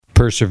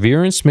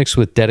Perseverance mixed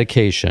with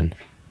dedication.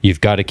 You've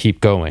got to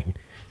keep going.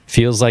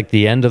 Feels like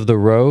the end of the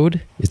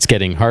road. It's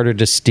getting harder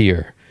to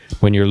steer.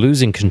 When you're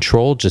losing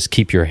control, just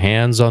keep your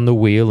hands on the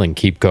wheel and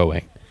keep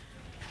going.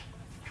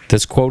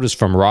 This quote is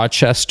from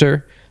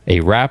Rochester, a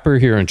rapper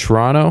here in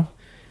Toronto.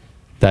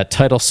 That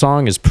title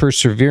song is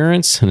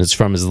Perseverance, and it's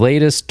from his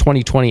latest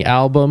 2020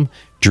 album,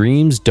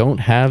 Dreams Don't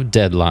Have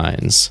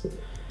Deadlines.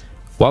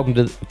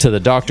 Welcome to the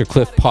Dr.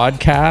 Cliff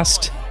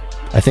podcast.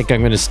 I think I'm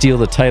going to steal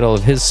the title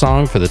of his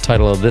song for the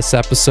title of this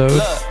episode,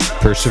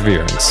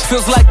 Perseverance.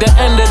 Feels like the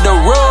end of the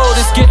road,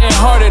 it's getting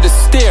harder to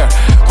steer.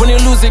 When you're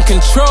losing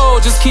control,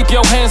 just keep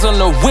your hands on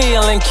the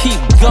wheel and keep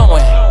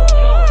going.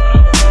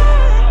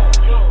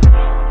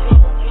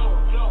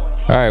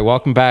 All right,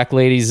 welcome back,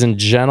 ladies and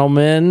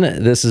gentlemen.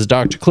 This is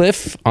Dr.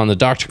 Cliff on the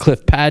Dr.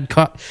 Cliff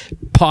podcast,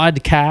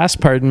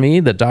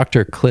 the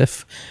Dr.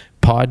 Cliff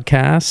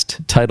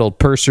podcast titled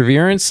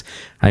Perseverance.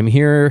 I'm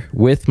here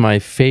with my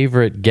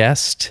favorite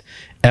guest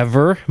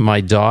ever, my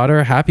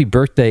daughter. Happy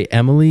birthday,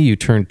 Emily. You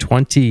turned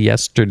 20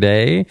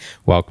 yesterday.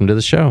 Welcome to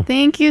the show.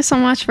 Thank you so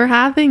much for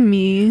having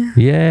me.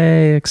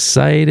 Yay,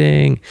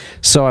 exciting.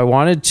 So I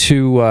wanted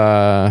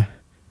to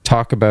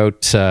talk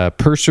about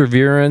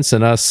perseverance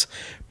and us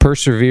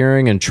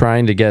persevering and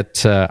trying to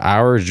get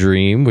our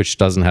dream, which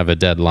doesn't have a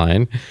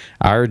deadline,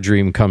 our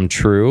dream come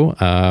true,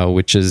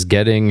 which is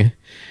getting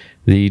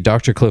the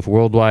Dr. Cliff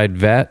Worldwide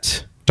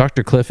Vet,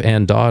 Dr. Cliff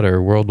and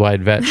Daughter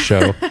Worldwide Vet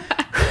show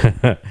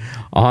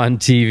on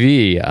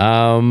TV.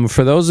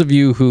 For those of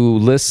you who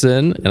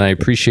listen, and I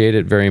appreciate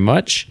it very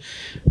much,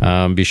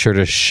 be sure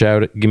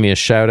to give me a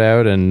shout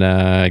out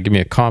and give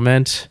me a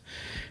comment.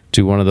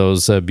 Do one of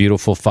those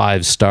beautiful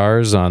 5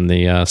 stars on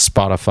the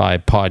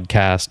Spotify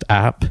podcast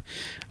app.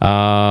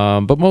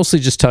 But mostly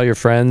just tell your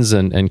friends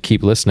and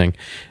keep listening.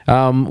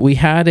 We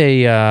had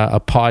a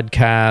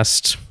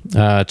podcast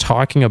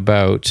talking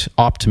about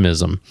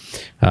optimism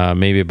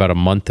maybe about a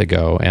month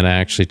ago, and I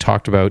actually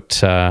talked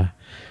about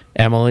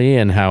Emily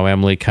and how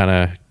Emily kind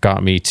of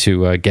got me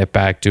to get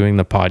back doing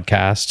the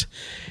podcast.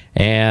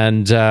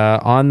 And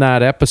on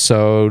that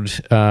episode,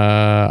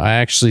 I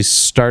actually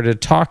started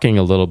talking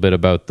a little bit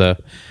about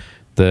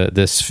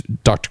this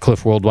Dr.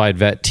 Cliff Worldwide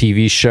Vet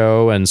TV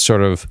show and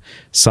sort of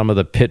some of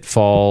the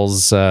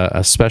pitfalls,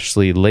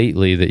 especially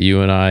lately, that you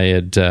and I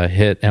had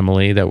hit,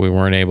 Emily, that we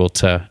weren't able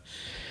to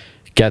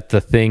get the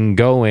thing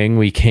going.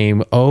 We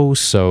came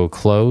so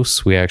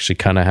close. We actually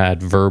kind of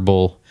had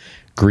verbal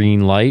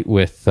green light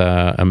with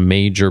a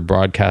major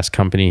broadcast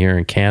company here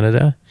in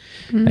Canada.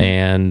 Mm-hmm.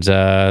 And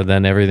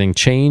then everything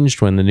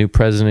changed when the new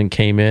president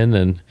came in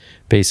and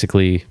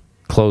basically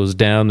closed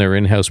down their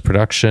in-house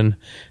production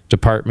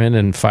department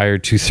and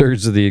fired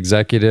 2/3 of the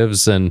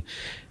executives and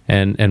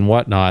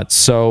whatnot.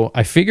 So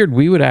I figured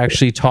we would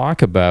actually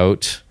talk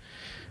about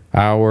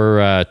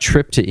our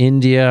trip to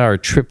India, our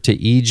trip to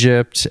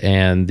Egypt,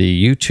 and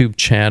the YouTube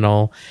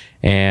channel.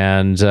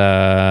 And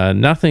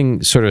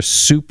nothing sort of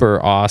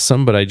super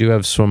awesome, but I do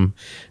have some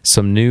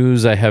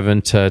news I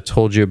haven't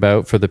told you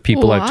about for the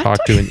people I've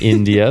talked to in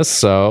India.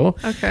 So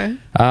okay,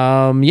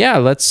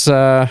 let's.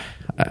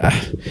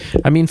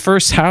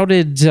 First, how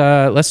did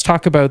let's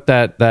talk about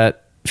that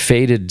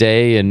fated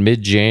day in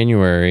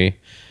mid-January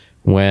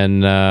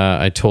when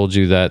I told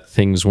you that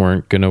things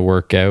weren't going to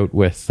work out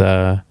with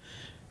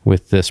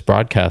this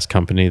broadcast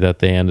company, that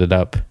they ended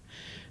up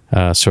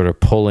sort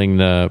of pulling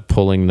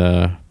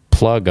the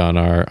plug on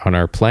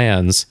our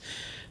plans.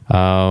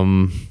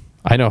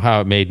 I know how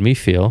it made me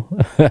feel.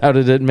 How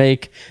did it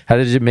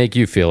make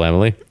you feel,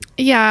 Emily?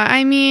 Yeah,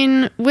 I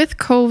mean, with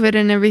COVID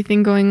and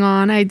everything going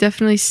on, I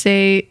definitely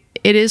say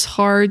it is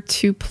hard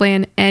to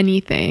plan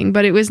anything,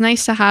 but it was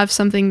nice to have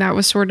something that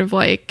was sort of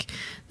like,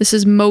 this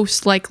is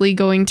most likely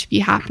going to be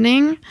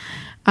happening.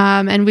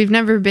 And we've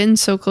never been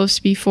so close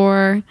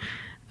before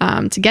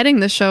to getting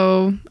the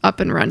show up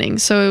and running.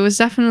 So it was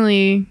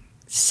definitely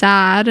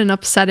sad and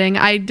upsetting.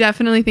 I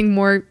definitely think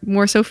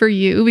more so for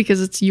you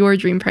because it's your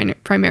dream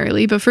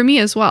primarily, but for me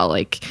as well,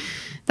 like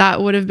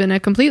that would have been a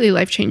completely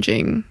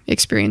life-changing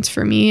experience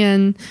for me.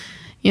 And,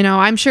 you know,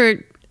 I'm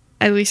sure,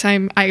 at least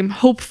I'm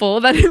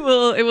hopeful that it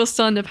will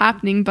still end up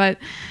happening, but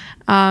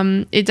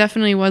it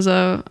definitely was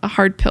a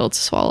hard pill to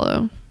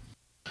swallow.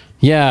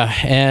 Yeah,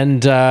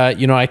 and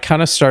I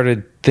kind of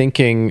started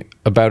thinking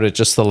about it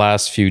just the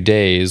last few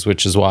days,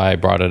 which is why I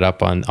brought it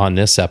up on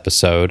this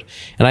episode.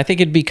 And I think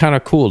it'd be kind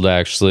of cool to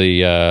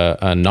actually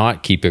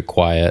not keep it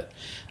quiet.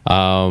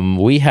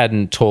 We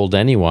hadn't told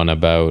anyone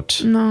about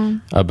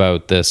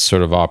this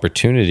sort of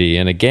opportunity.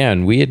 And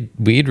again, we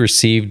had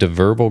received a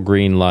verbal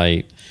green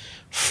light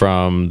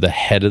from the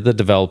head of the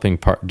developing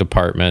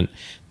department,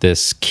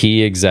 this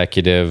key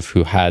executive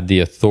who had the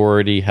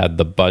authority, had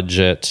the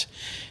budget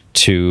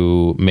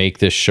to make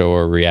this show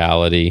a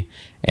reality.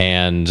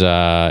 And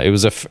it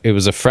was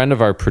a friend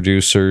of our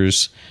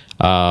producers,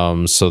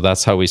 so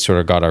that's how we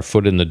sort of got our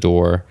foot in the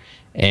door.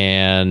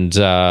 And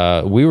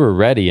we were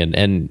ready,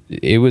 and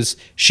it was,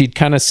 she'd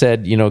kind of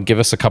said, give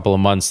us a couple of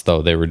months,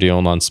 though. They were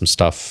dealing on some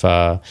stuff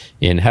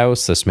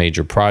in-house, this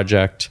major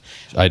project.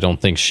 I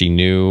don't think she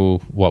knew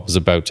what was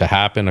about to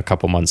happen a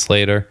couple months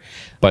later,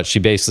 but she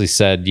basically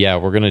said, yeah,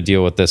 we're going to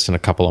deal with this in a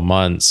couple of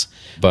months,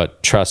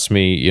 but trust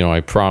me, I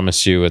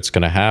promise you it's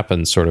going to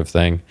happen, sort of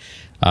thing.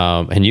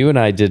 And you and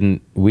I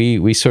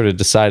we sort of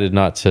decided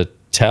not to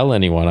tell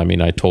anyone. I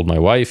mean, I told my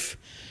wife,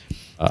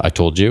 I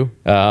told you.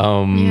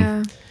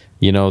 Yeah.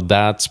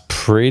 That's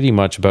pretty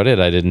much about it.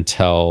 I didn't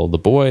tell the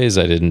boys.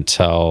 I didn't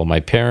tell my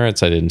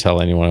parents. I didn't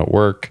tell anyone at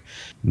work.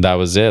 That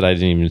was it. I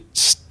didn't even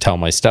tell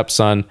my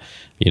stepson.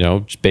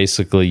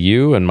 Basically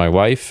you and my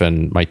wife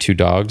and my 2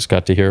 dogs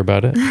got to hear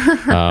about it.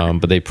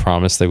 But they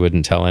promised they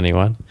wouldn't tell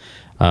anyone.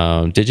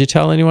 Did you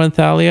tell anyone,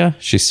 Thalia?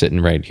 She's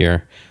sitting right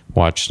here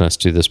watching us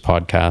do this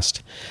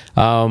podcast.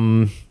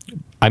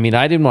 I mean,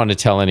 I didn't want to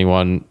tell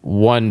anyone,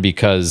 one,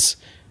 because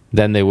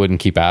then they wouldn't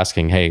keep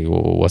asking, hey,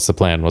 what's the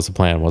plan? What's the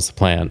plan? What's the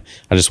plan?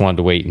 I just wanted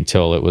to wait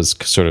until it was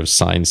sort of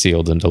signed,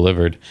 sealed, and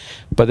delivered.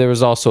 But there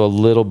was also a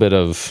little bit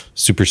of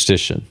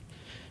superstition,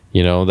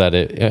 that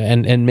it,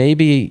 and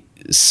maybe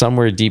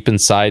somewhere deep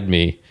inside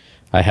me,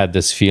 I had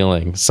this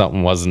feeling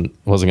something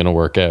wasn't going to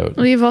work out.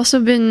 Well, you've also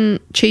been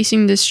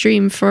chasing this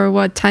dream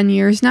for 10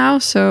 years now.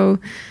 So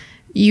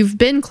you've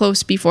been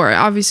close before,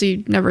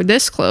 obviously never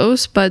this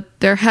close, but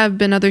there have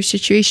been other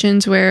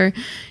situations where,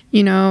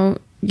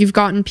 you've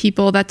gotten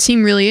people that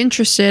seem really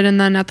interested and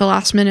then at the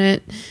last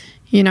minute,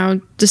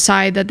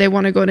 decide that they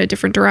want to go in a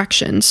different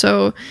direction.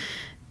 So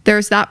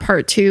there's that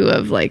part too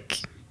of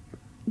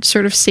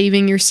sort of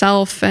saving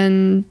yourself,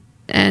 and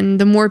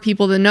the more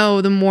people to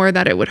know, the more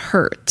that it would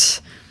hurt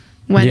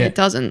when it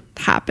doesn't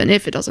happen,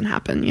 if it doesn't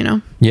happen,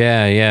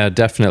 Yeah,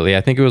 definitely.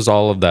 I think it was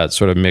all of that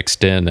sort of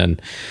mixed in, and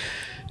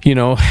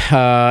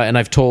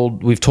and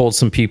we've told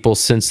some people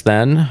since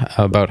then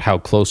about how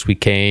close we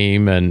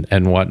came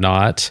and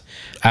whatnot.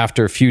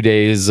 After a few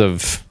days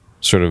of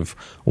sort of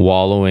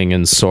wallowing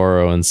in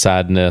sorrow and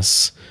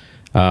sadness,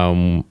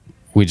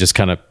 we just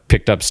kind of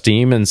picked up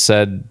steam and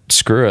said,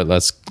 screw it,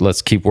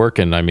 let's keep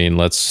working. I mean,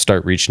 let's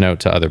start reaching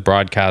out to other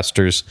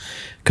broadcasters,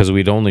 because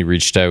we'd only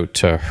reached out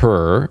to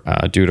her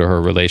due to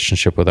her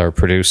relationship with our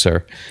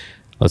producer.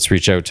 Let's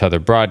reach out to other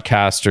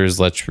broadcasters.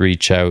 Let's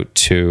reach out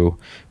to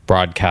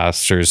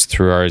broadcasters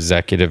through our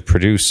executive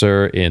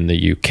producer in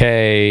the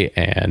UK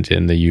and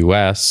in the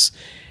US.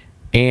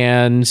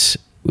 And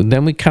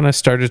then we kind of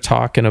started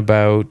talking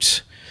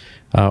about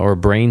or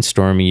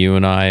brainstorming, you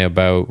and I,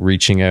 about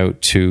reaching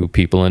out to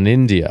people in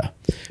India.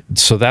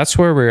 So that's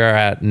where we are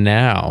at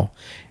now.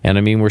 And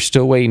I mean, we're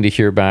still waiting to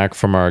hear back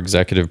from our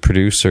executive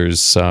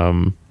producers'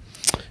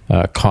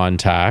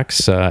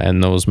 contacts,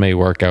 and those may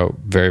work out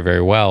very,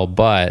 very well.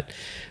 But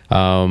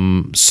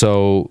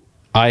so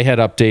I had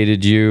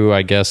updated you,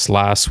 I guess,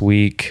 last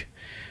week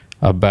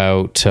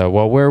about,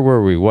 where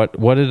were we? What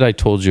did I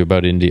told you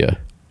about India?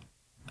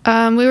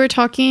 We were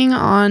talking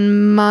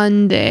on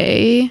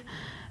Monday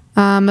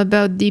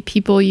about the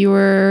people you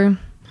were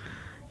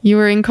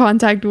in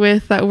contact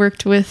with that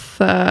worked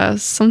with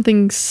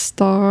something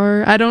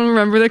Star. I don't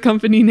remember the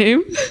company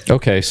name.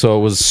 Okay, so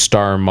it was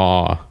Star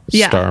Ma.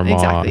 Yeah, Star Ma.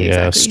 exactly.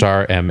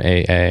 Star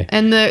MAA.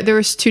 And there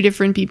was 2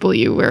 different people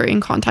you were in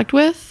contact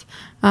with.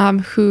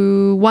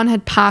 Who one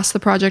had passed the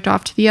project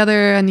off to the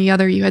other, and the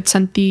other you had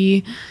sent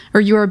you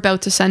were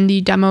about to send the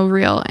demo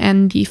reel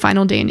and the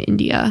final day in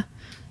India.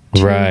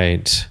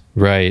 Right.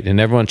 And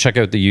everyone check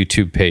out the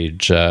YouTube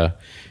page,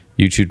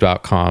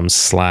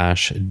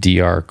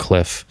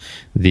 youtube.com/drcliff.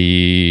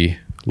 The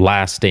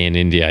last day in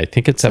India. I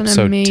think it's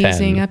episode 10. An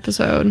amazing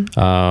episode.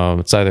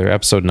 It's either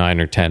episode 9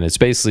 or 10. It's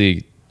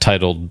basically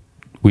titled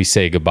 "We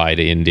Say Goodbye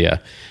to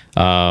India."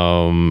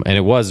 And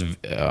it was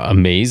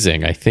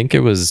amazing. I think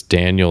it was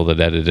Daniel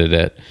that edited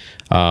it.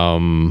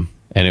 And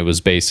it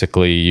was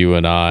basically you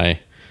and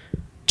I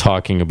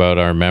talking about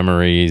our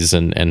memories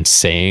and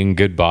saying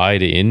goodbye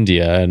to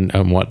India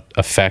and what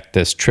effect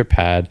this trip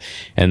had.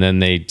 And then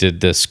they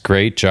did this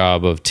great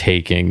job of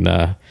taking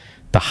the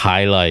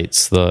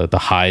highlights, the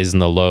highs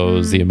and the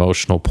lows, the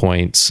emotional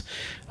points,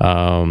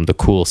 the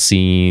cool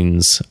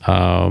scenes,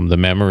 the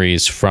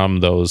memories from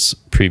those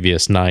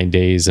previous 9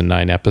 days and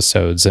 9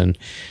 episodes. And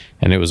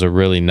it was a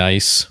really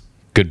nice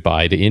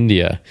goodbye to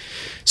India.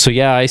 So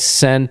yeah, I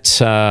sent,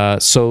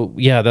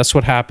 that's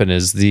what happened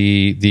is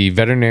the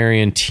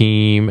veterinarian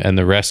team and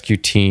the rescue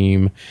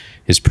team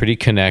is pretty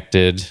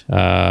connected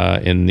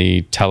in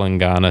the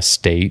Telangana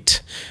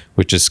state,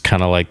 which is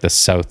kind of like the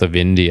south of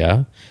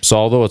India. So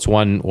although it's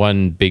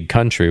one big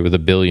country with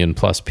 1 billion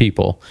plus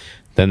people,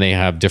 then they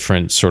have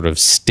different sort of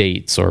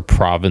states or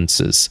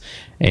provinces,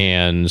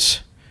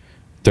 and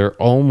they're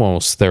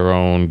almost their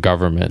own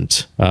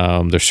government.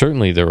 They're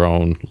certainly their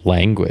own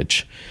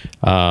language,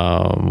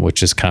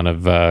 which is kind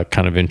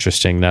of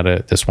interesting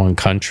that this one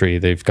country,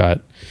 they've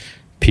got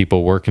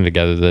people working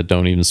together that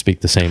don't even speak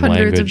the same Hundreds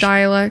language.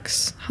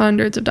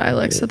 Hundreds of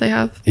dialects that they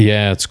have.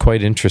 Yeah, it's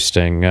quite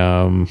interesting.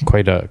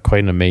 Quite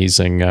an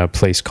amazing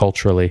place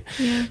culturally.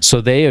 Yeah.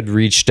 So they had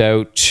reached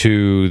out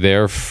to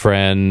their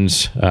friend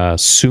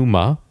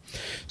Suma.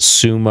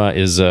 Suma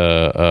is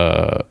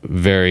a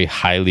very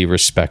highly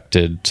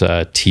respected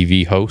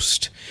TV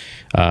host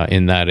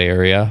in that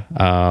area,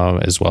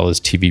 as well as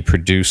TV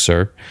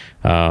producer.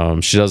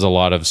 She does a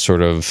lot of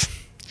sort of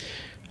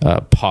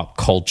pop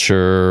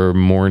culture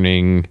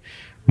morning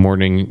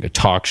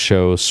talk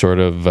show sort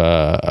of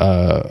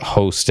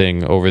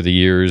hosting over the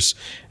years,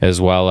 as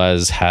well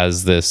as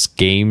has this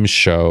game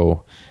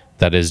show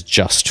that is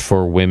just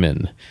for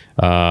women.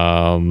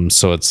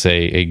 So it's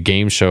a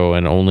game show,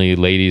 and only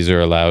ladies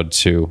are allowed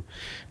to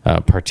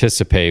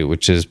participate,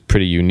 which is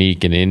pretty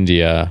unique in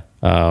India.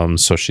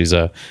 So she's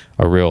a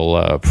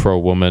real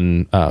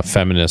pro-woman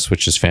feminist,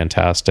 which is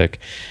fantastic.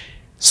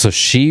 So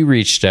she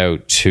reached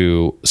out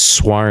to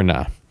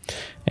Swarna.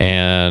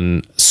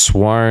 And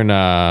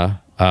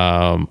Swarna,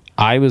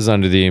 I was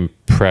under the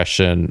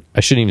impression, I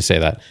shouldn't even say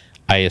that,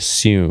 I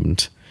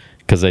assumed,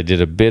 because I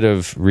did a bit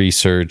of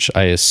research,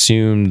 I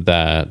assumed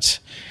that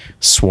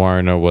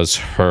Swarna was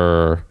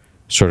her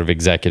sort of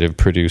executive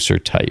producer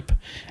type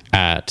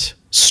at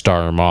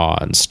Star Ma.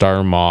 And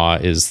Star Ma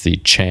is the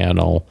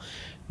channel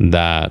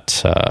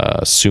that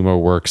Suma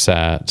works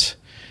at,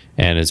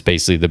 and is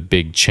basically the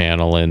big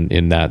channel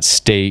in that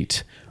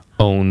state,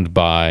 owned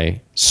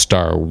by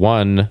Star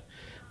One,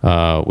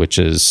 which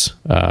is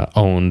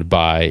owned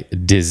by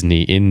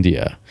Disney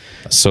India.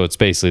 So it's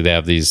basically, they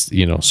have these,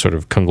 sort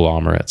of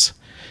conglomerates.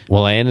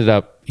 Well, I ended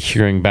up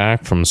hearing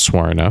back from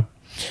Swarna.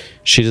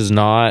 She does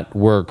not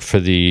work for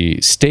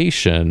the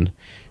station.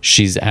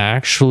 She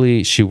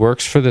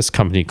works for this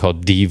company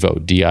called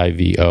Devo,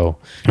 D-I-V-O.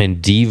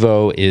 And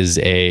Devo is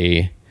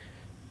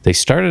they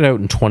started out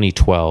in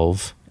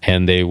 2012,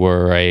 and they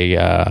were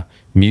a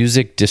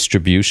music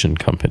distribution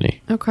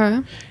company. Okay.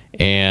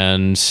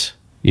 And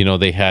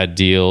they had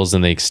deals,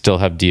 and they still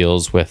have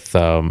deals with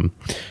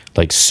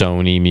like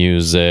Sony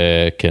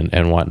Music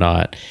and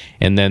whatnot.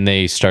 And then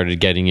they started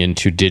getting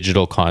into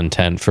digital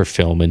content for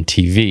film and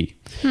TV.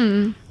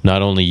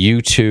 Not only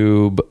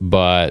YouTube,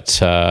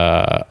 but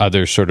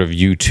other sort of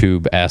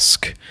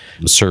YouTube-esque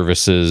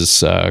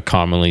services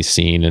commonly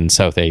seen in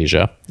South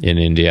Asia, in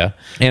India,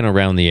 and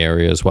around the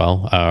area as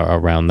well,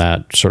 around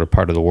that sort of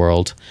part of the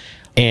world.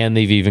 And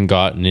they've even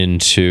gotten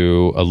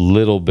into a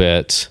little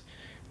bit,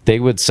 they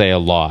would say a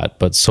lot,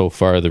 but so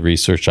far the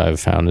research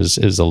I've found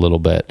is a little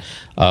bit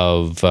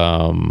of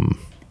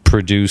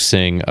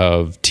producing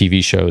of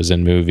TV shows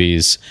and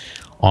movies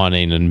on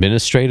an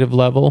administrative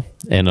level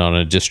and on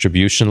a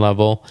distribution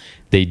level.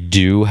 They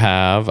do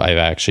have, I've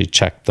actually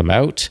checked them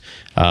out.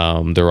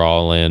 They're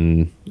all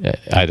in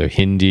either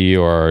Hindi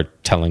or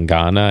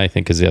Telangana, I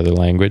think is the other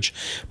language.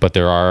 But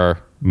there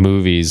are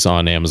movies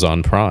on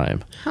Amazon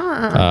Prime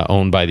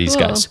owned by these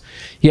guys.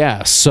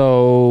 Yeah,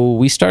 so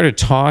we started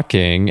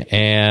talking,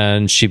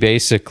 and she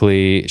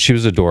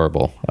was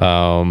adorable.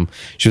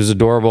 She was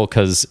adorable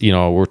because,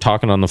 we're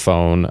talking on the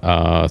phone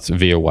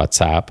via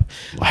WhatsApp.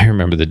 I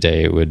remember the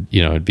day it would,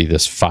 it'd be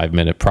this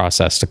 5-minute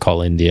process to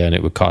call India, and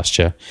it would cost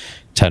you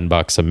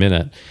 $10 a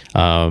minute.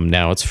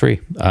 Now it's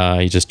free.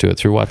 You just do it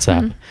through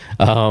WhatsApp.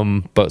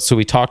 But so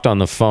we talked on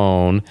the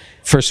phone.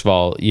 First of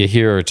all, you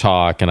hear her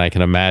talk, and I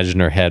can imagine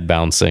her head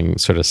bouncing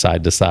sort of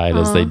side to side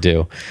as they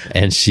do.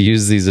 And she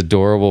used these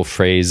adorable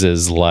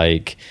phrases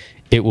like,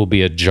 "It will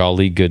be a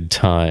jolly good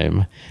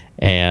time,"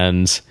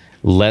 and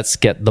 "let's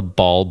get the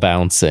ball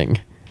bouncing."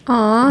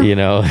 So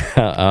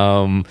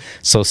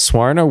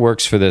Swarna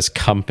works for this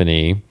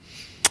company.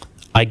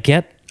 I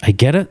get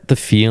the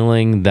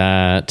feeling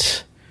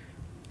that,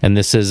 and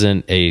this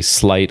isn't a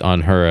slight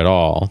on her at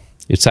all,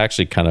 it's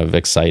actually kind of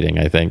exciting,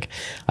 I think.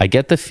 I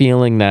get the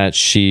feeling that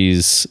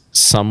she's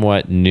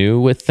somewhat new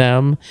with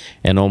them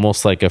and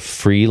almost like a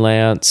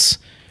freelance.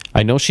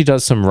 I know she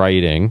does some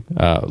writing,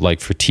 like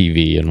for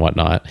TV and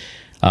whatnot,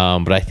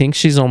 but I think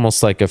she's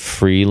almost like a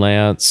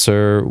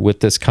freelancer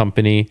with this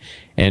company,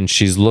 and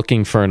she's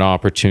looking for an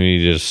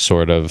opportunity to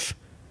sort of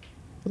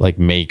like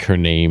make her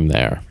name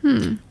there,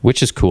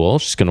 which is cool.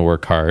 She's going to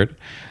work hard.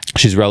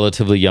 She's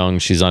relatively young.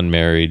 She's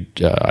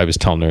unmarried. I was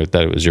telling her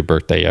that it was your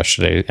birthday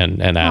yesterday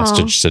and asked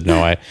her. She said,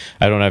 "No, I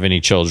don't have any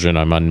children.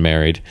 I'm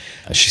unmarried."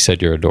 She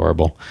said, "You're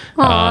adorable."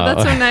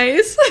 That's so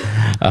nice.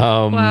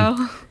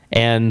 Wow.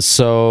 And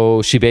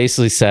so she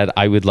basically said,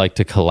 "I would like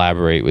to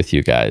collaborate with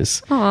you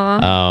guys."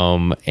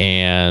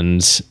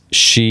 And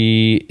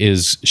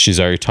she's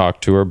already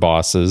talked to her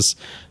bosses,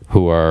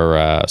 who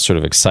are sort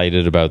of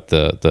excited about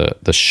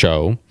the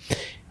show.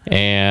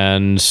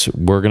 And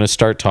we're going to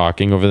start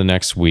talking over the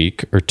next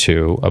week or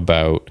two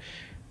about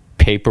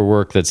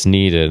paperwork that's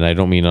needed. And I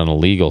don't mean on a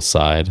legal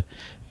side,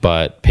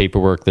 but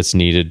paperwork that's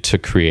needed to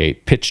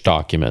create pitch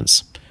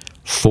documents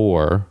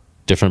for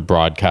different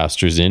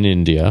broadcasters in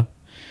India,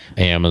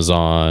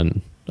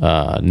 Amazon,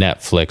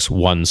 Netflix,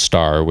 One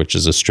Star, which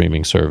is a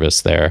streaming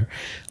service there.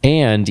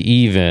 And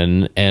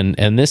even,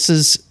 and this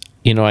is,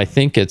 I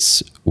think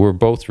we're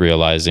both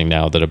realizing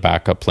now that a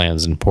backup plan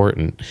is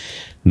important,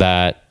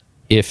 that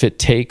if it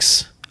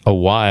takes a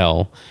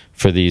while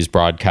for these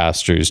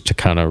broadcasters to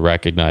kind of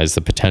recognize the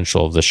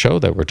potential of the show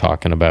that we're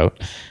talking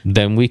about,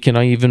 then we can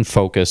even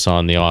focus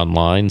on the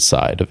online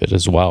side of it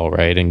as well,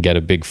 right? And get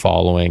a big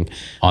following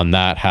on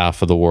that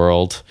half of the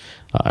world.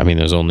 I mean,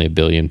 there's only 1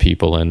 billion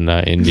people in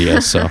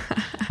India, so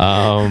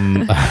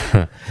on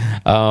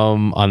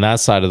that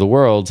side of the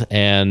world,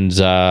 and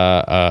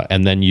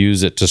then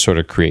use it to sort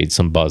of create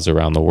some buzz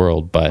around the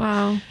world. But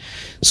Wow.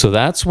 So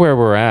that's where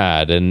we're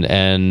at, and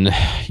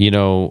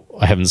I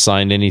haven't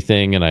signed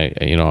anything, and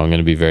I'm going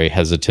to be very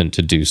hesitant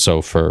to do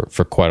so for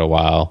quite a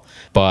while.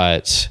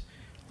 But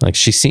like,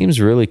 she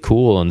seems really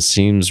cool and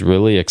seems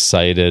really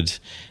excited,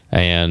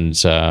 and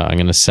I'm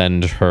going to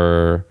send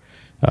her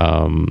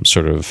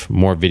sort of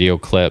more video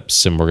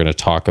clips, and we're going to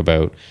talk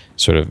about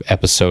sort of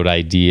episode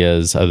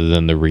ideas other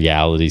than the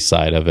reality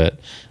side of it,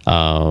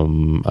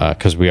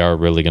 because we are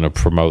really going to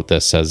promote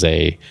this as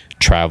a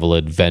travel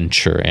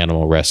adventure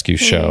animal rescue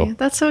show. Hey,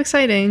 that's so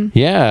exciting.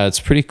 Yeah, it's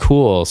pretty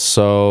cool.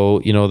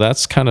 So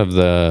that's kind of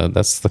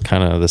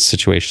the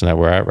situation that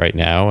we're at right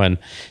now, and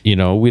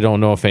we don't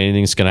know if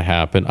anything's going to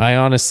happen. I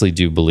honestly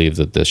do believe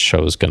that this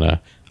show is going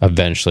to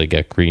eventually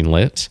get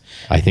greenlit.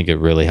 I think it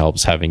really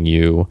helps having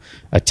you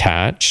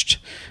attached.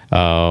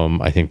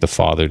 I think the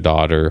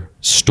father-daughter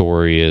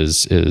story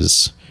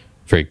is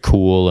very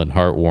cool and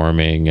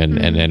heartwarming and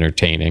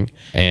entertaining.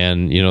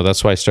 And,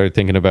 that's why I started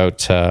thinking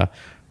about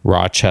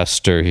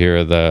Rochester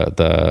here,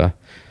 the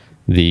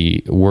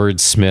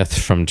wordsmith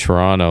from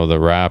Toronto, the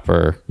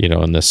rapper,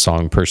 in this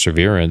song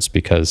Perseverance,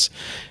 because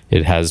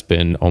it has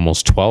been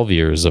almost 12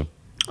 years of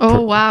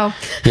Wow.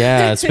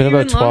 Yeah, it's been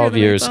about 12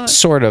 years, thought.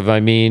 sort of. I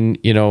mean,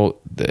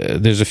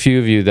 there's a few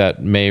of you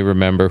that may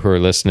remember who are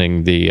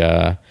listening,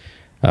 the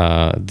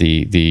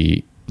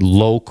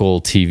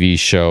local TV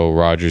show,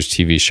 Rogers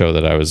TV show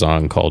that I was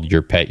on called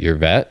Your Pet, Your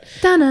Vet.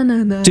 You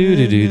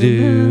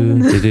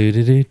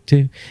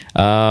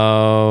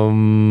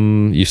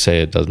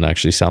say it doesn't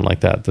actually sound like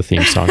that, the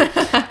theme song.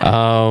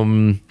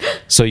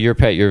 So Your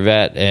Pet, Your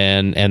Vet,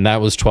 and that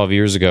was 12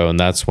 years ago, and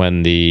that's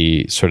when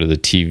the sort of the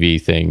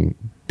TV thing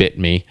bit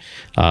me,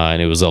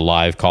 and it was a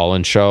live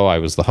call-in show. I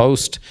was the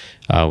host,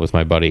 with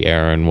my buddy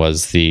Aaron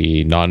was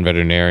the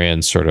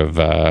non-veterinarian sort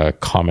of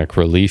comic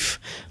relief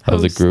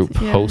of the group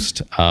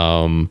host,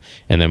 and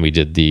then we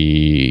did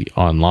the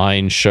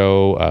online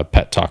show,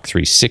 Pet Talk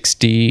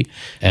 360,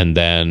 and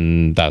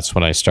then that's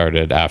when I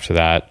started. After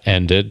that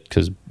ended,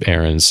 because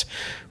Aaron's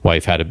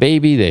wife had a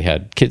baby, they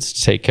had kids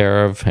to take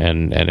care of,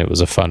 and it was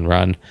a fun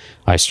run.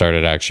 I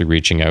started actually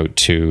reaching out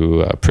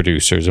to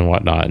producers and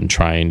whatnot and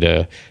trying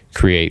to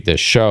create this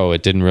show.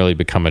 It didn't really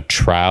become a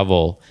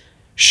travel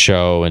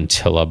show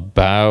until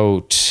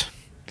about,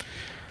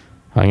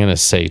 I'm going to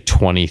say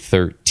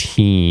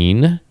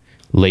 2013,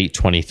 late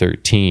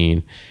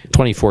 2013,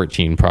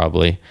 2014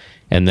 probably.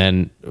 And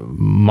then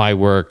my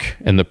work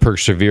and the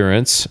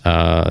Perseverance,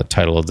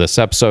 title of this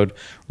episode,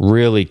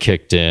 really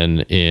kicked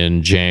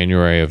in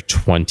January of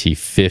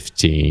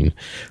 2015,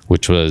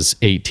 which was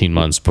 18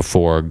 months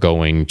before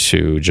going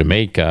to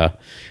Jamaica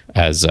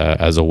as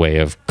a way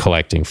of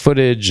collecting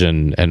footage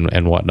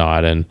and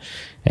whatnot.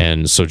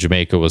 And so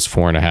Jamaica was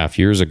 4.5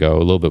 years ago, a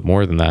little bit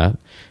more than that.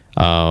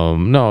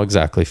 No,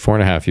 exactly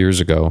 4.5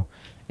 years ago.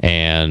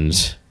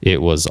 And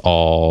it was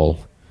all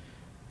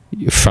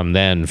from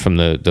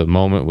the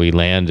moment we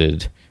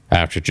landed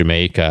after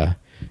Jamaica.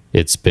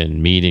 It's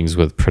been meetings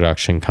with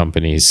production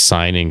companies,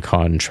 signing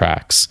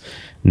contracts,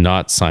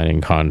 not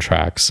signing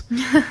contracts,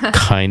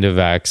 kind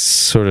of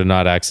sort of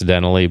not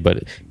accidentally,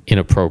 but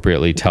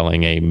inappropriately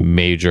telling a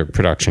major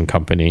production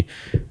company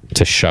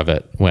to shove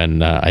it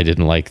when I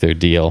didn't like their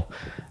deal.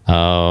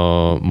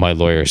 My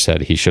lawyer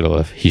said he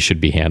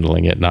should be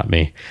handling it, not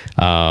me.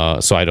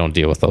 So I don't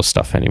deal with those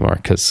stuff anymore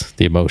because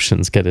the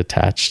emotions get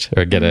attached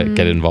or get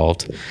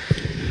involved.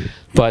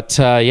 But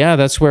yeah,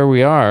 that's where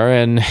we are.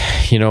 And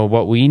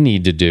what we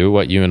need to do,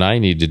 what you and I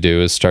need to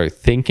do, is start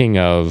thinking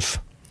of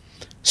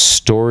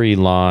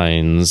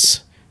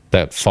storylines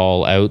that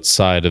fall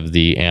outside of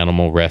the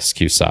animal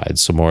rescue side.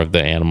 So more of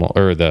the animal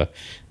or the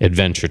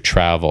adventure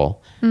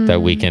travel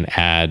that we can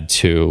add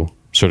to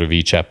sort of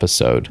each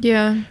episode.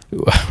 Yeah.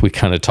 We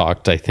kind of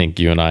talked, I think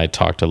you and I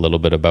talked a little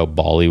bit about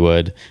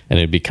Bollywood, and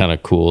it'd be kind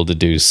of cool to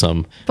do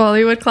some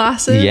Bollywood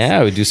classes.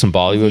 Yeah, we do some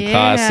Bollywood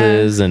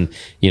classes, and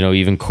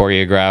even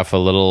choreograph a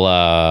little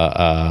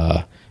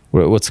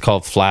what's it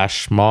called,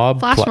 flash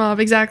mob. Flash mob,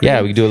 exactly.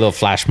 Yeah, we can do a little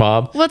flash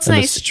mob. What's in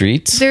nice? The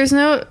streets. There's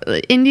no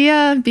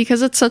India,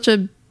 because it's such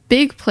a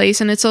big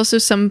place, and it's also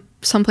some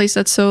place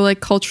that's so like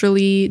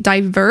culturally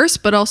diverse,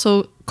 but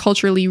also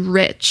culturally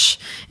rich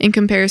in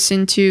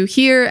comparison to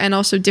here, and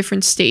also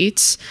different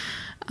states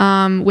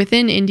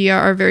within India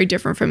are very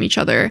different from each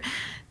other.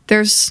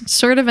 There's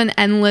sort of an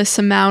endless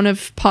amount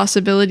of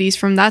possibilities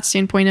from that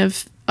standpoint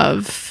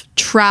of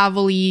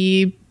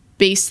travel-y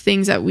based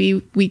things that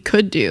we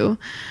could do,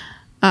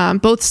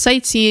 both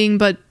sightseeing,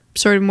 but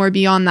sort of more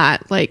beyond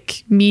that,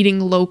 like meeting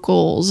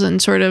locals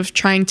and sort of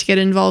trying to get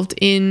involved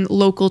in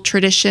local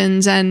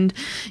traditions and,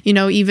 you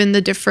know, even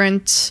the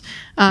different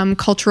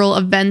cultural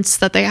events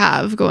that they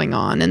have going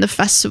on and the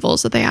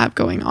festivals that they have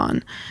going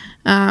on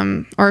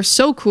are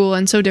so cool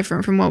and so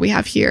different from what we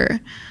have here.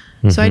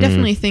 So I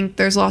definitely think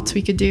there's lots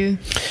we could do.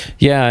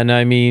 Yeah, and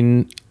I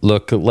mean,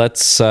 look,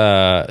 let's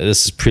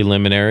this is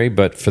preliminary,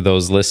 but for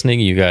those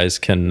listening, you guys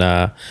can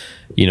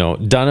you know,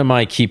 done am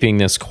I keeping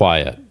this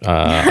quiet.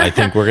 I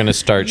think we're going to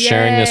start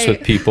sharing this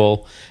with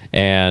people.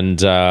 And,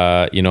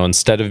 you know,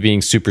 instead of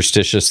being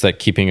superstitious that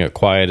keeping it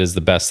quiet is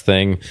the best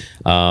thing,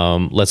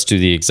 let's do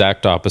the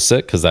exact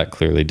opposite, because that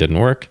clearly didn't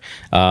work.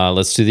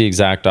 Let's do the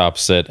exact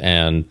opposite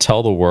and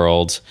tell the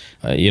world,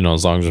 you know,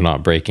 as long as we're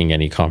not breaking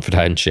any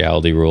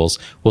confidentiality rules,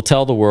 we'll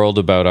tell the world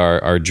about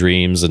our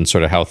dreams and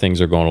sort of how things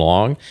are going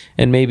along.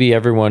 And maybe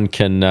everyone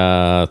can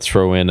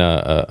throw in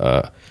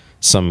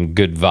some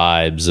good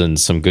vibes and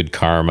some good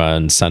karma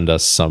and send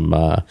us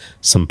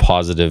some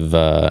positive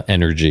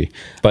energy.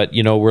 But,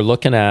 you know, we're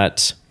looking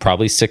at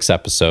probably 6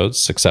 episodes.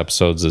 6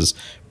 episodes is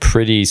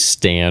pretty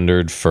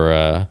standard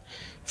for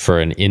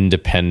an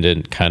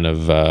independent kind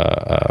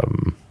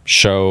of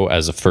show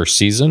as a first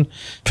season.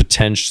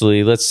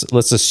 Potentially,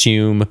 let's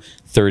assume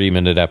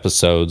 30-minute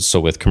episodes.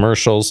 So with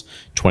commercials,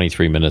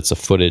 23 minutes of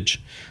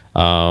footage.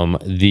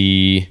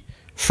 The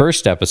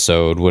first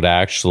episode would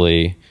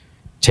actually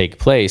take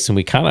place, and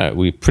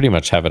we pretty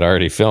much have it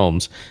already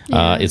filmed.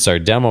 It's our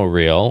demo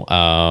reel.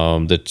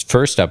 The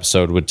first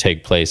episode would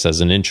take place as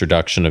an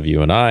introduction of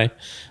you and I.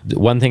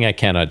 One thing I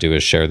cannot do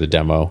is share the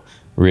demo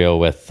reel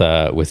with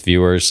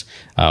viewers.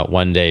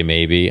 One day,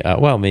 maybe.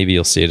 Maybe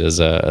you'll see it as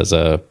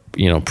a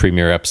you know,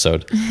 premiere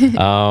episode.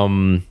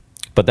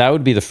 But that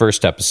would be the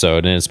first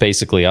episode, and it's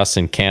basically us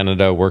in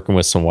Canada working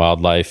with some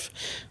wildlife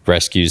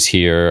rescues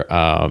here,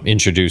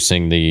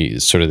 introducing the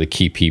sort of the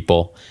key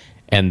people,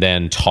 and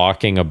then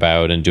talking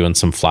about and doing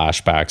some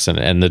flashbacks.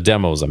 And the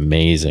demo is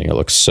amazing. It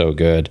looks so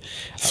good.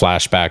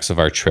 Flashbacks of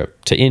our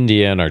trip to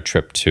India and our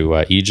trip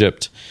to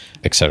Egypt,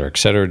 et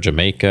cetera,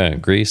 Jamaica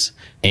and Greece.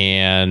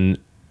 And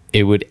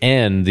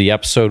the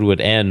episode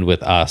would end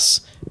with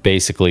us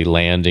basically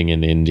landing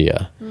in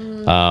India.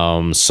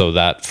 So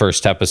that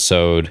first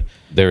episode,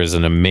 there is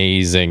an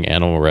amazing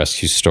animal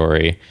rescue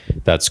story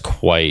that's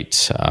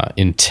quite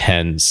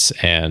intense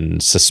and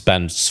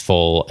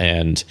suspenseful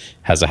and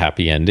has a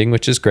happy ending,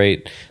 which is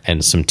great,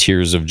 and some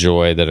tears of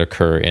joy that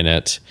occur in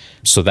it.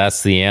 So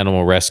that's the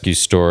animal rescue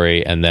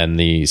story. And then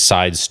the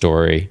side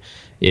story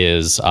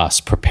is us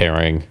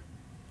preparing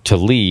to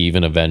leave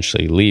and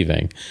eventually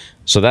leaving.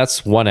 So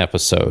that's one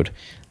episode.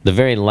 The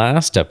very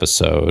last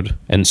episode,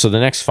 and so the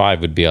next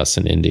 5 would be us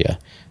in India.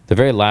 The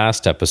very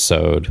last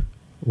episode,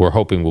 we're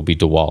hoping will be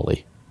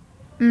Diwali,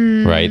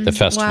 right? The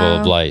Festival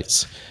of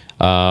Lights.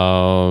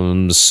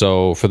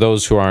 So for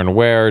those who aren't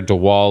aware,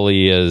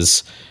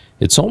 Diwali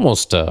it's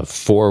almost a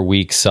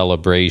 4-week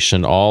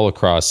celebration all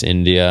across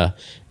India,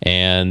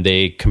 and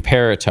they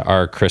compare it to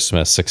our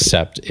Christmas,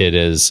 except it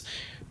is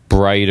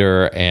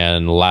brighter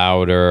and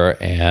louder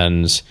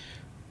and,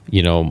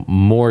 you know,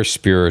 more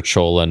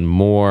spiritual and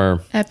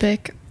more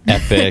epic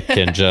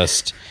and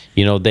just,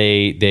 you know,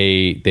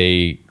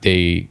 they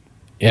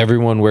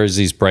everyone wears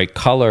these bright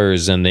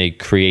colors, and they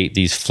create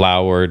these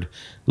flowered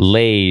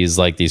leis,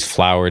 like these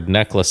flowered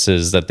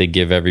necklaces that they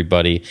give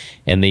everybody,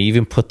 and they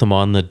even put them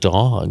on the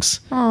dogs.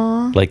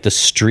 Aww. Like the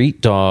street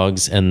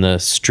dogs and the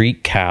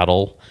street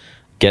cattle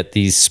get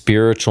these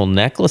spiritual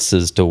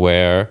necklaces to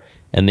wear,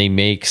 and they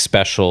make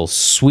special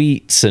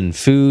sweets and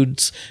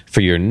foods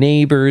for your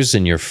neighbors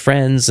and your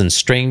friends and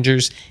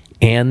strangers,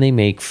 and they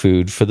make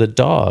food for the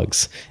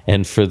dogs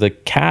and for the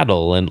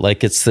cattle. And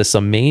like, it's this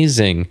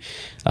amazing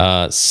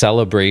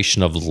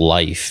celebration of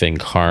life and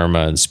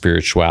karma and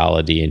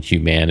spirituality and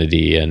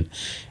humanity and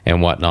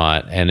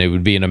whatnot. And it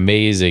would be an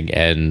amazing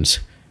end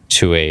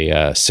to a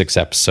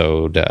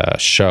 6-episode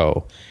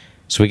show.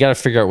 So we got to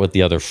figure out what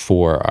the other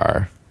 4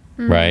 are.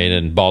 Right.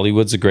 And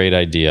Bollywood's a great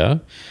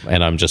idea.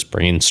 And I'm just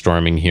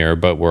brainstorming here,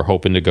 but we're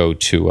hoping to go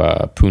to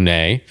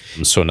Pune.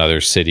 So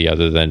another city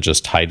other than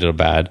just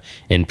Hyderabad.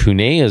 And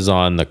Pune is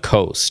on the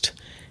coast.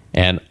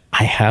 And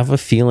I have a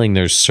feeling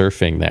there's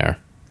surfing there.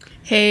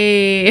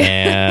 Hey.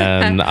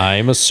 And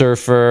I'm a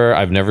surfer.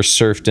 I've never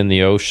surfed in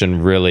the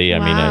ocean, really.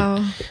 Wow. I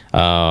mean,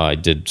 I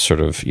did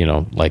sort of, you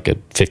know, like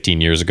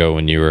 15 years ago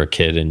when you were a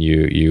kid, and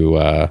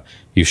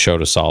you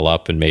showed us all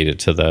up and made it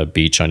to the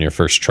beach on your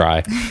first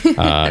try,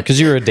 because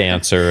you were a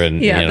dancer,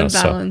 and yeah, you know,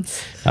 the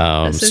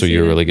balance. so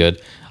you were really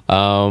good.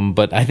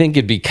 But I think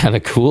it'd be kind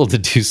of cool to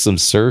do some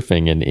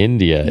surfing in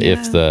India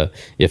if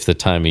the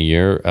time of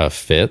year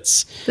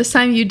fits. This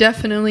time you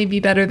definitely be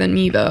better than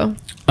me, though.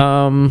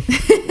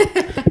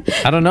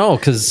 I don't know,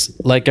 because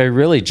like I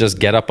really just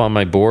get up on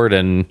my board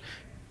and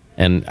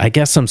I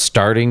guess I'm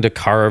starting to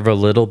carve a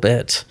little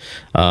bit.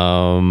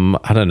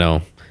 I don't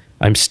know.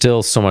 I'm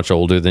still so much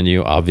older than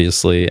you,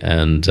 obviously,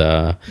 and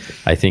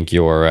I think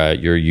your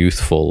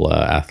youthful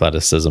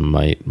athleticism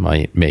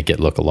might make it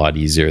look a lot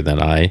easier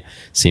than I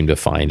seem to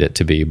find it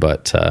to be.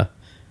 But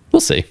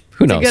we'll see.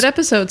 Who It's a knows? good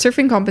episode.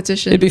 Surfing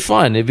competition. It'd be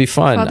fun.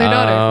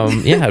 Father-daughter.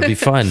 Yeah, it'd be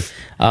fun.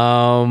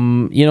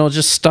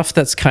 Just stuff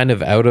that's kind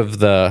of out of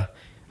the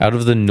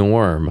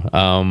norm.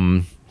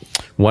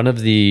 One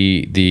of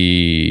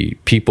the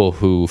people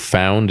who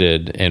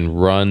founded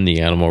and run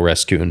the animal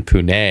rescue in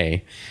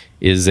Pune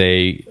is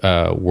a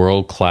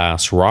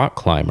world-class rock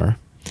climber.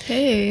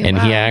 Hey, And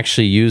wow. he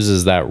actually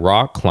uses that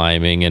rock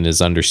climbing and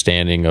his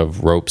understanding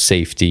of rope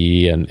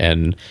safety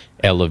and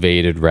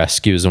elevated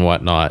rescues and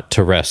whatnot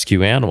to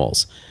rescue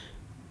animals.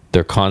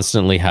 They're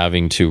constantly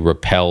having to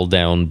rappel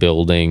down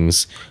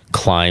buildings,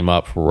 climb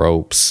up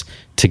ropes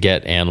to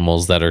get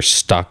animals that are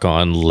stuck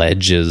on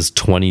ledges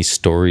 20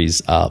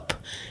 stories up.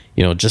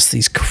 Just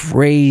these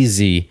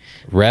crazy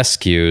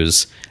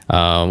rescues,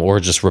 or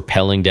just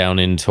rappelling down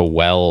into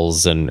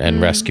wells and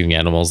rescuing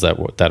animals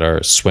that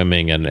are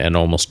swimming and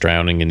almost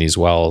drowning in these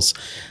wells.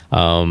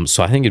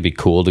 So I think it'd be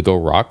cool to go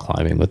rock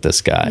climbing with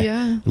this guy.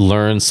 Yeah.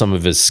 Learn some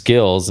of his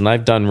skills. And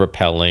I've done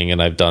rappelling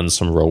and I've done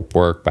some rope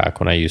work back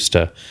when I used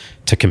to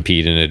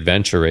compete in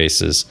adventure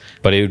races.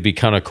 But it would be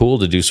kind of cool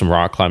to do some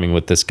rock climbing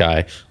with this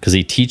guy because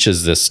he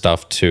teaches this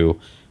stuff to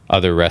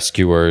other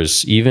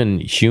rescuers, even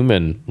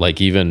human, like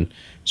even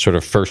sort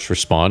of first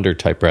responder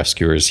type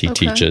rescuers he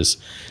teaches,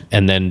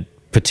 and then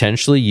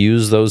potentially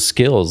use those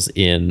skills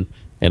in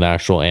an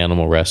actual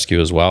animal rescue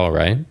as well,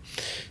 right?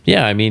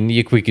 Yeah, I mean,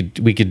 we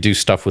could do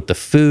stuff with the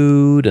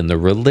food and the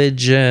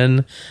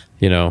religion.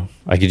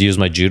 I could use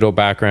my judo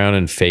background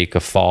and fake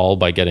a fall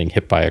by getting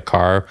hit by a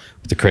car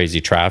with the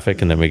crazy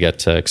traffic, and then we get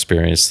to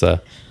experience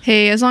the...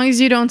 Hey, as long as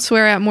you don't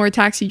swear at more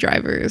taxi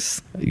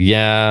drivers.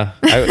 Yeah,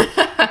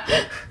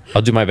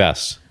 I'll do my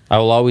best. I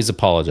will always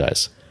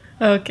apologize.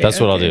 Okay. That's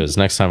what I'll do. Is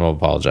next time I'll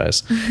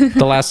apologize.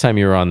 The last time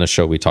you were on the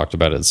show, we talked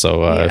about it.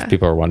 So if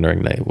people are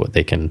wondering,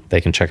 they can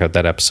check out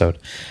that episode.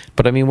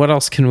 But I mean, what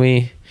else can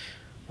we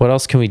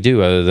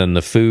do other than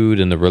the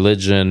food and the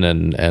religion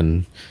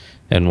and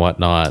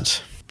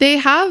whatnot? They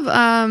have,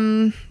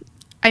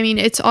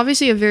 it's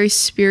obviously a very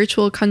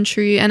spiritual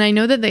country, and I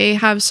know that they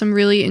have some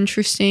really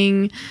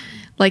interesting,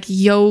 like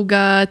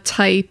yoga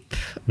type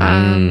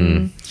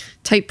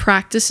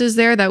practices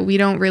there that we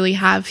don't really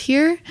have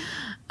here.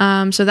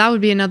 So that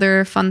would be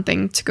another fun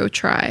thing to go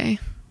try.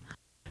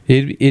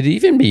 It'd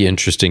even be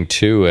interesting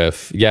too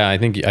if I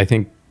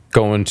think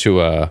going to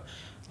an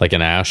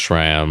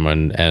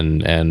ashram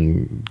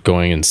and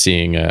going and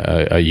seeing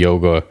a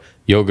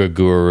yoga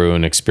guru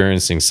and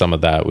experiencing some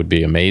of that would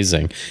be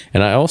amazing.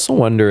 And I also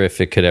wonder if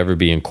it could ever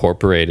be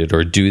incorporated,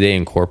 or do they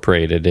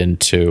incorporate it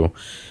into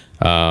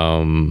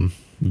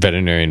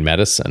veterinarian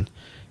medicine?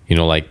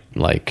 Like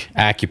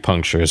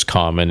acupuncture is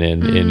common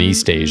in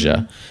East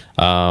Asia.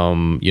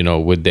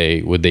 Would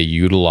they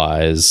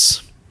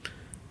utilize,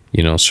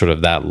 sort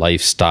of that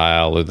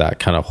lifestyle or that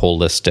kind of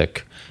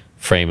holistic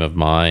frame of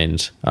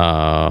mind?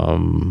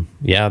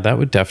 That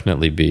would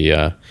definitely be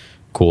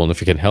cool. And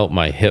if it can help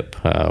my hip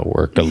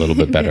work a little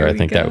bit better, I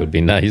think that would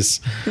be nice.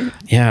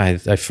 Yeah,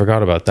 I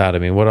forgot about that. I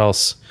mean, what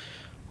else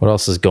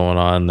is going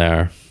on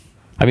there?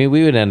 I mean,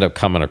 we would end up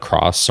coming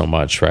across so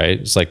much, right?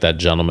 It's like that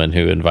gentleman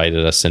who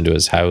invited us into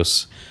his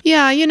house.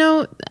 Yeah,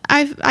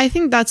 I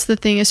think that's the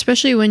thing,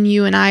 especially when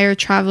you and I are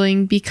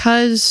traveling,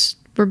 because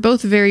we're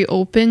both very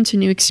open to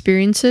new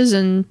experiences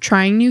and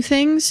trying new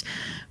things.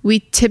 We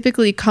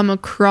typically come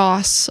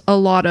across a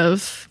lot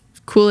of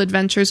cool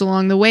adventures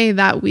along the way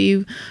that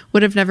we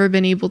would have never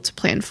been able to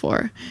plan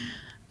for.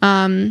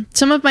 Some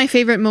of my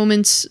favorite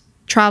moments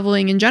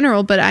traveling in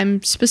general, but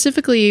I'm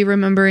specifically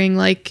remembering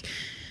like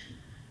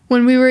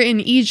when we were in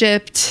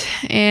Egypt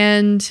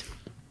and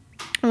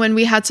when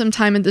we had some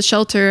time at the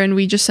shelter and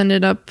we just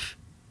ended up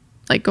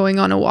like going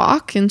on a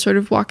walk and sort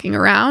of walking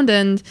around,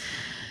 and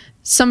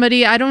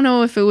somebody, I don't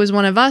know if it was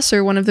one of us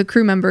or one of the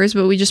crew members,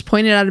 but we just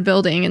pointed at a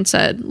building and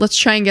said, let's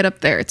try and get up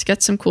there to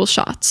get some cool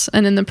shots.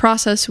 And in the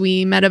process,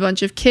 we met a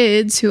bunch of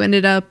kids who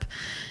ended up,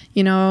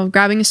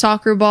 grabbing a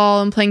soccer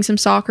ball and playing some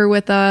soccer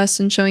with us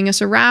and showing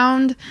us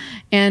around.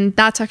 And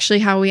that's actually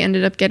how we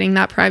ended up getting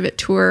that private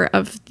tour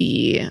of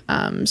the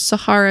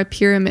Sahara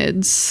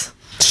pyramids.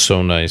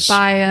 So nice.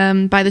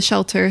 By the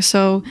shelter.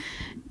 So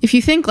if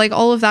you think like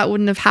all of that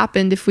wouldn't have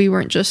happened if we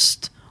weren't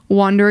just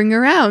wandering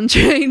around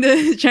trying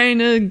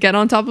to get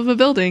on top of a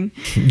building.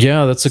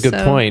 Yeah, that's a good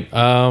point.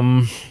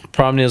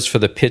 Problem is, for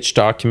the pitch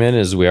document,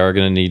 is we are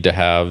going to need to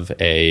have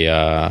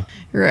a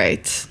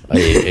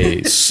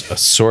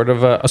sort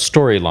of a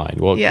storyline.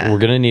 Well, we're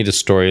going to need a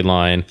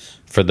storyline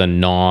for the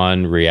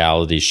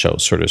non-reality show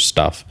sort of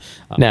stuff.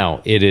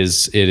 Now, it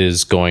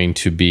is going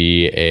to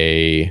be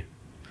a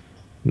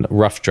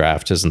rough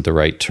draft, isn't the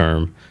right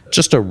term,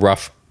 just a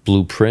rough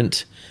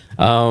blueprint.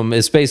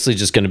 It's basically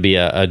just going to be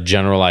a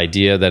general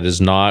idea that is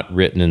not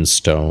written in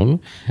stone,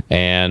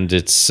 and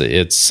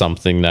it's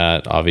something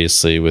that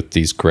obviously with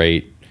these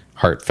great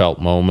heartfelt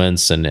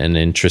moments and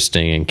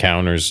interesting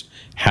encounters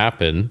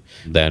happen,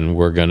 then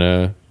we're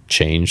gonna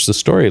change the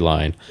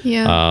storyline,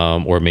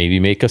 or maybe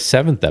make a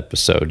 7th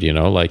episode.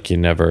 Like you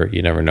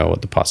never know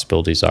what the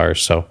possibilities are.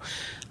 So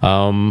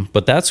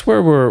But that's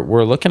where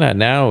we're looking at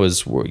now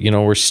is,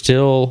 we're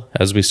still,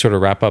 as we sort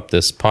of wrap up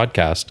this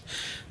podcast,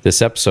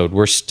 this episode,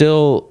 we're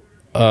still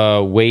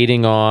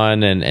waiting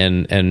on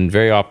and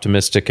very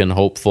optimistic and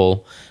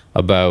hopeful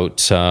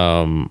about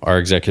our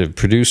executive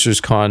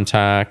producer's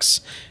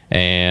contacts.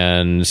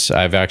 And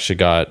I've actually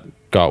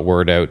got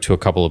word out to a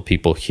couple of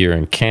people here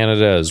in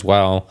Canada as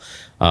well.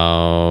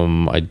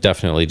 I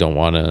definitely don't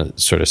want to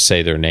sort of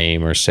say their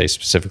name or say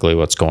specifically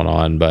what's going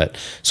on, but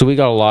so we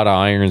got a lot of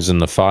irons in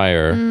the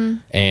fire.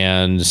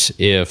 And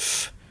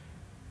if,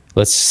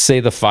 let's say,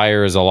 the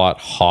fire is a lot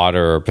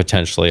hotter or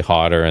potentially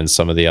hotter than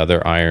some of the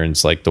other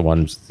irons, like the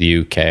ones with the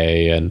UK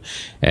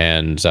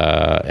and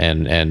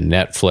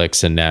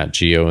Netflix and Nat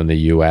Geo in the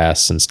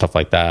US and stuff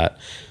like that.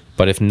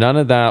 But if none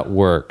of that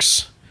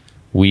works,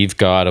 we've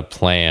got a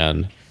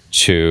plan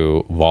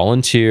to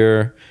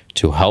volunteer,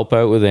 to help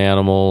out with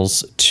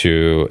animals,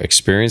 to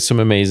experience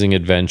some amazing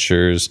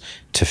adventures,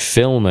 to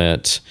film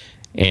it,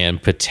 and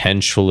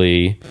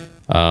potentially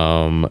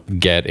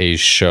get a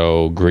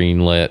show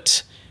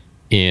greenlit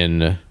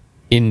in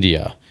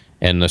India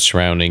and the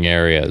surrounding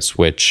areas,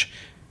 which,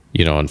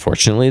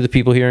 unfortunately the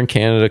people here in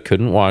Canada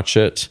couldn't watch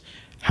it.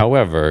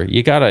 However,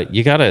 you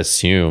gotta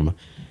assume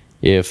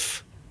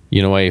if,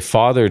 a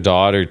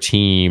father-daughter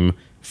team,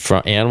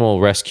 from animal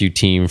rescue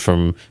team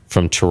from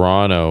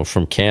Toronto,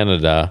 from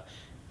Canada,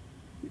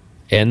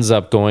 ends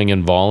up going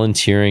and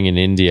volunteering in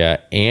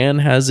India and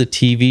has a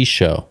TV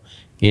show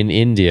in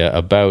India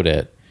about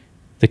it,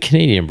 the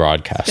Canadian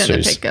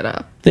broadcasters, pick it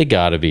up. They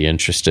got to be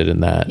interested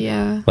in that.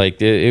 Yeah.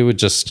 Like it would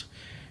just,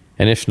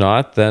 and if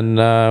not, then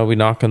we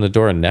knock on the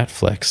door of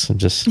Netflix and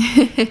just,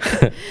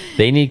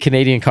 they need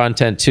Canadian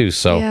content too.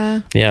 So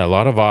yeah, a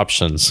lot of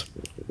options.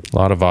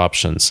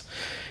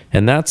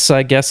 And that's,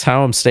 I guess,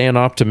 how I'm staying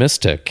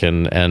optimistic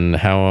and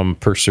how I'm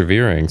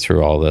persevering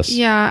through all this.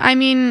 Yeah. I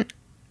mean,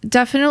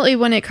 definitely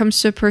when it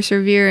comes to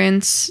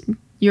perseverance,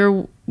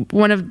 you're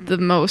one of the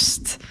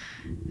most,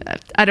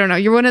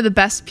 you're one of the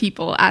best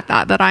people at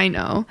that I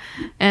know.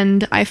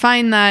 And I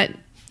find that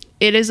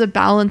it is a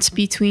balance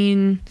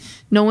between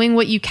knowing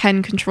what you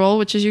can control,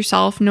 which is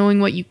yourself, knowing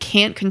what you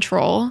can't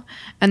control,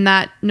 and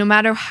that no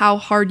matter how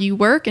hard you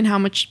work and how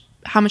much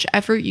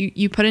effort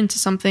you put into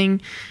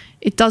something,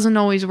 it doesn't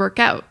always work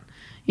out.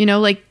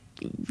 Like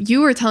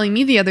you were telling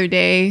me the other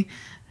day,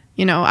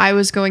 I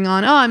was going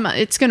on,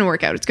 it's going to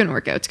work out. It's going to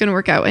work out. It's going to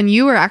work out. And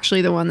you were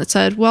actually the one that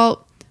said,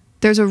 well,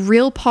 there's a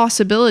real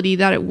possibility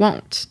that it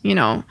won't,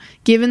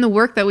 given the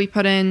work that we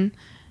put in,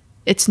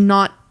 it's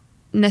not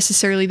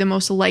necessarily the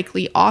most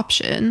likely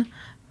option,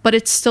 but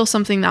it's still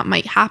something that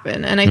might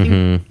happen. And I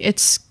think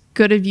it's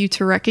good of you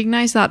to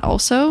recognize that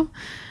also,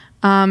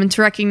 and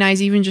to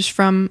recognize, even just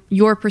from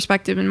your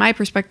perspective and my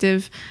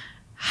perspective,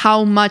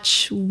 how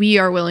much we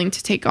are willing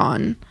to take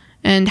on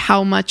and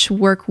how much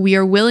work we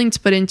are willing to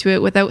put into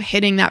it without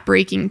hitting that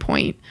breaking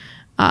point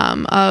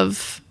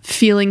of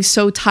feeling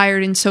so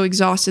tired and so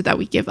exhausted that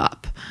we give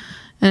up.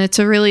 And it's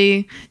a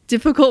really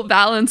difficult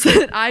balance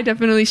that I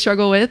definitely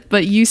struggle with,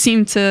 but you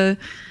seem to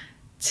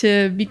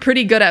be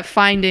pretty good at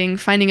finding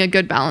a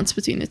good balance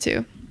between the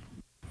two.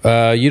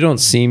 You don't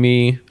see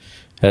me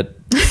at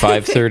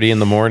 5:30 in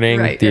the morning,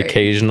 right.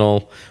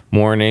 Occasional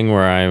morning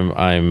where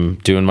I'm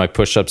doing my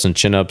push-ups and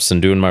chin-ups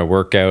and doing my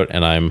workout,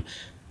 and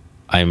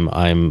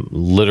I'm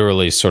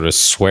literally sort of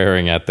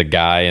swearing at the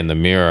guy in the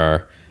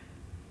mirror,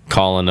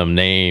 calling him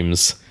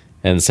names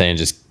and saying,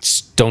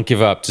 just don't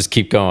give up, just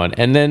keep going.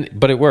 And then,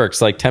 but it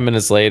works. Like 10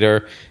 minutes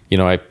later,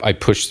 I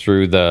push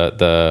through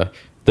the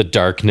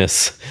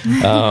darkness,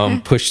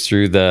 push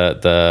through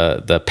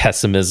the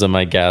pessimism,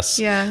 I guess.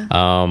 Yeah.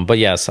 But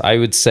yes, I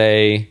would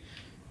say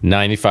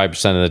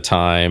 95% of the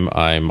time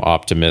I'm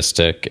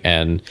optimistic.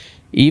 And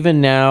even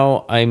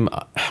now I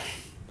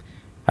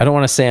don't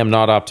want to say I'm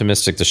not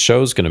optimistic the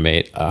show's going to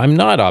make. I'm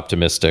not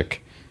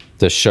optimistic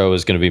the show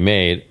is going to be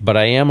made, but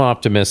I am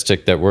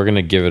optimistic that we're going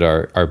to give it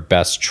our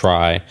best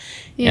try.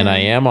 Yeah. And I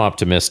am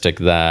optimistic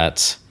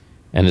that,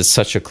 and it's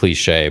such a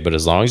cliche, but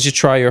as long as you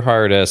try your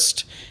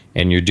hardest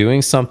and you're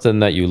doing something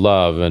that you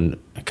love, and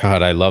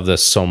God, I love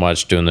this so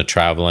much, doing the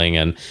traveling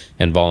and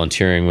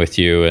volunteering with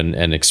you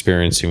and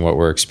experiencing what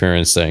we're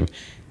experiencing,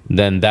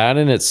 then that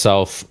in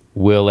itself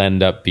will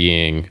end up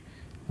being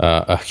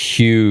a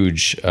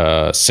huge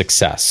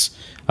success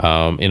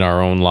in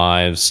our own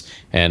lives.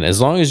 And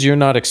as long as you're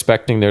not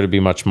expecting there to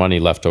be much money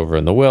left over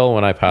in the will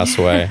when I pass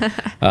away,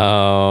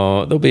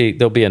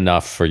 there'll be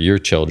enough for your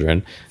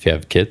children if you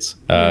have kids.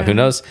 Who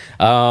knows?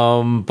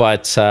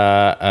 But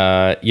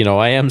I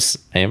am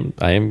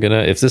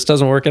gonna, if this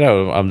doesn't work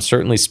out, I'm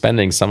certainly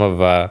spending some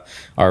of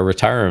our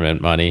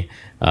retirement money,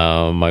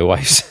 my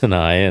wife's and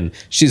I, and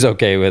she's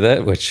okay with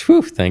it, which,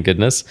 whew, thank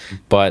goodness.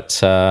 But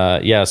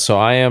so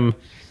I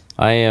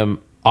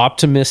am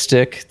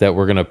optimistic that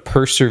we're going to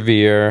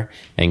persevere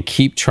and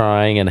keep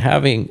trying and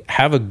have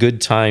a good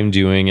time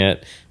doing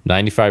it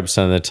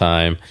 95% of the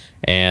time.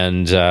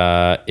 And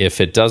if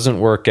it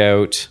doesn't work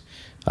out,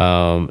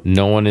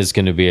 no one is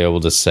going to be able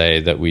to say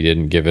that we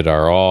didn't give it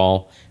our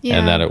all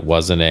and that it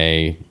wasn't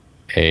a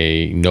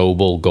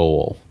noble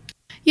goal.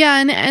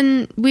 Yeah,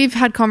 and we've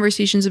had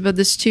conversations about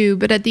this too,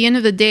 but at the end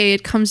of the day,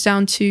 it comes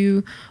down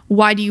to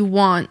why do you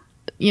want,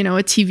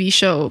 a TV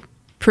show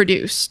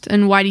produced,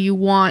 and why do you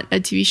want a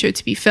TV show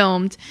to be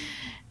filmed?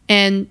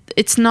 And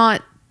it's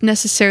not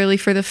necessarily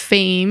for the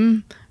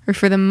fame or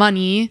for the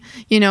money.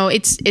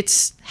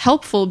 It's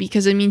helpful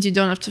because it means you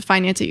don't have to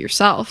finance it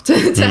yourself to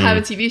have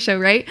a TV show,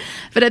 right?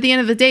 But at the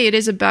end of the day, it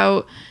is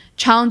about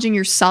challenging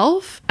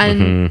yourself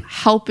and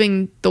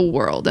helping the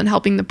world and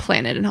helping the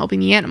planet and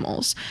helping the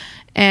animals.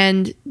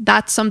 And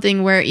that's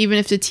something where even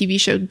if the TV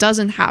show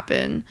doesn't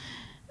happen,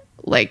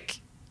 like,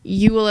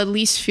 you will at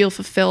least feel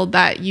fulfilled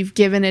that you've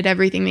given it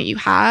everything that you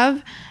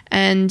have,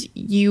 and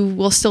you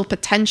will still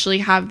potentially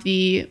have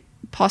the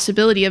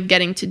possibility of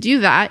getting to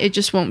do that. It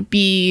just won't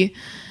be,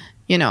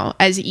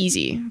 as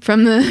easy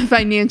from the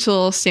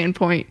financial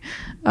standpoint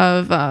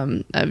of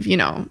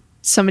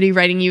somebody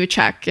writing you a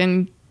check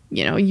and,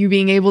 you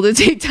being able to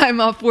take time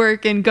off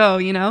work and go,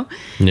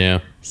 Yeah.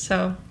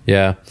 So.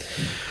 Yeah.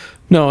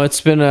 No, it's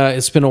been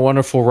a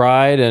wonderful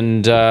ride,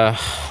 and a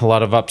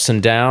lot of ups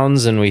and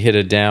downs, and we hit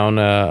it down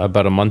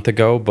about a month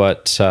ago,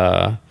 but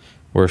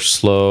we're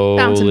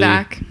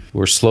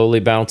slowly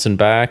bouncing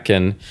back,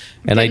 and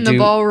getting the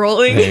ball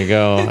rolling. There you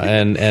go,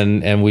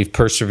 and we've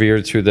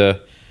persevered through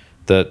the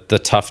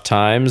tough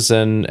times,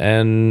 and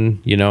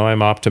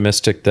I'm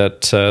optimistic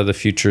that the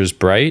future is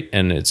bright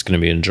and it's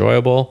going to be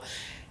enjoyable.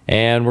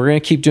 And we're going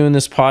to keep doing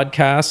this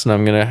podcast, and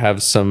I'm going to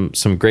have some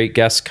great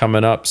guests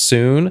coming up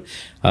soon.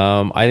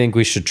 I think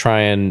we should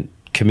try and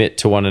commit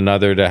to one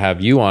another to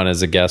have you on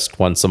as a guest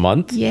once a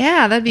month.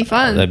 Yeah, that'd be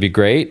fun. That'd be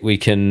great. We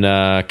can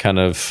kind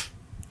of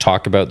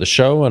talk about the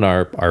show and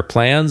our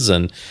plans.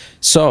 And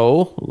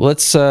so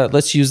let's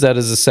use that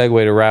as a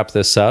segue to wrap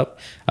this up.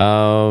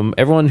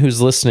 Everyone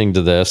who's listening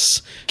to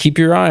this, keep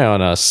your eye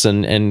on us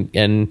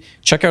and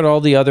check out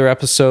all the other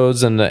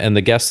episodes, and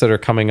the guests that are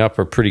coming up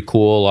are pretty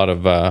cool. A lot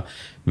of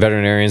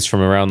veterinarians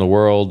from around the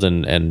world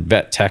and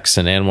vet techs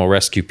and animal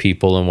rescue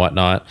people and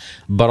whatnot.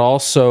 But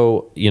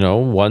also,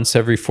 once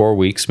every 4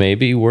 weeks,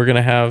 maybe we're going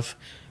to have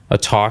a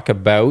talk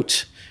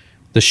about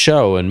the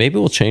show, and maybe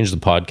we'll change the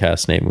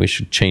podcast name. We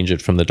should change it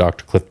from the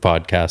Dr. Cliff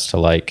podcast to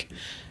like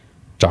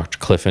Dr.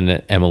 Cliff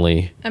and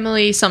Emily.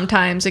 Emily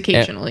sometimes,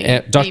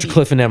 occasionally. Dr.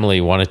 Cliff and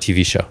Emily want a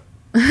TV show.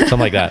 Something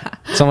like that.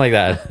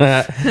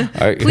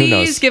 Right,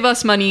 please give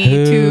us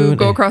money to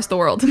go across the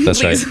world.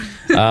 That's right.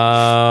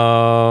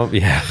 Yeah.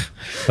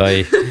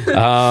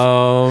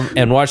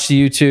 And watch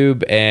the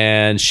YouTube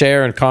and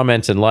share and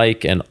comment and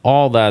like and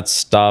all that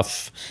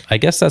stuff. I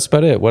guess that's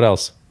about it. What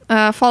else?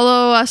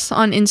 Follow us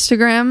on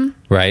Instagram.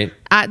 Right.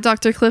 At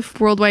Dr. Cliff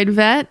Worldwide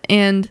Vet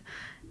and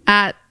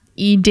at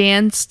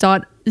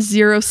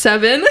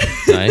edance.07.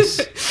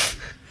 Nice.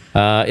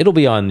 It'll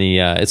be on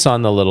it's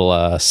on the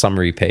little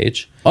summary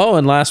page. Oh,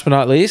 and last but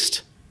not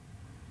least,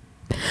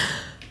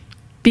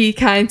 be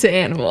kind to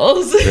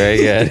animals. Very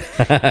good.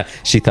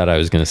 She thought I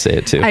was going to say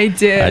it too. I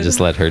did. I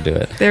just let her do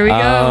it. There we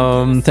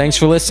go. Thanks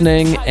for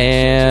listening,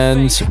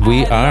 and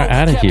we are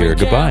out of here.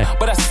 Goodbye.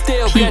 But I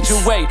still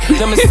graduate.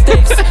 The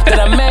mistakes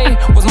that I made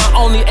was my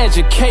only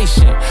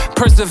education.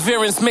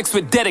 Perseverance mixed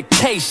with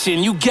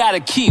dedication. You gotta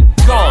keep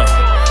going.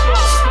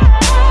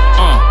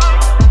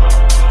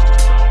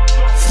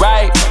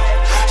 Right?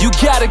 You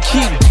gotta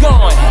keep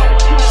going.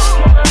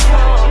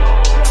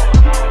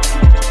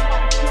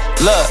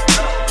 Look,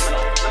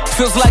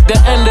 feels like the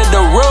end of the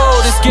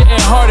road. It's getting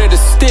harder to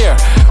steer.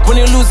 When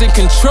you're losing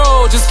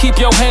control, just keep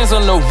your hands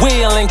on the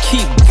wheel and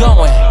keep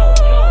going.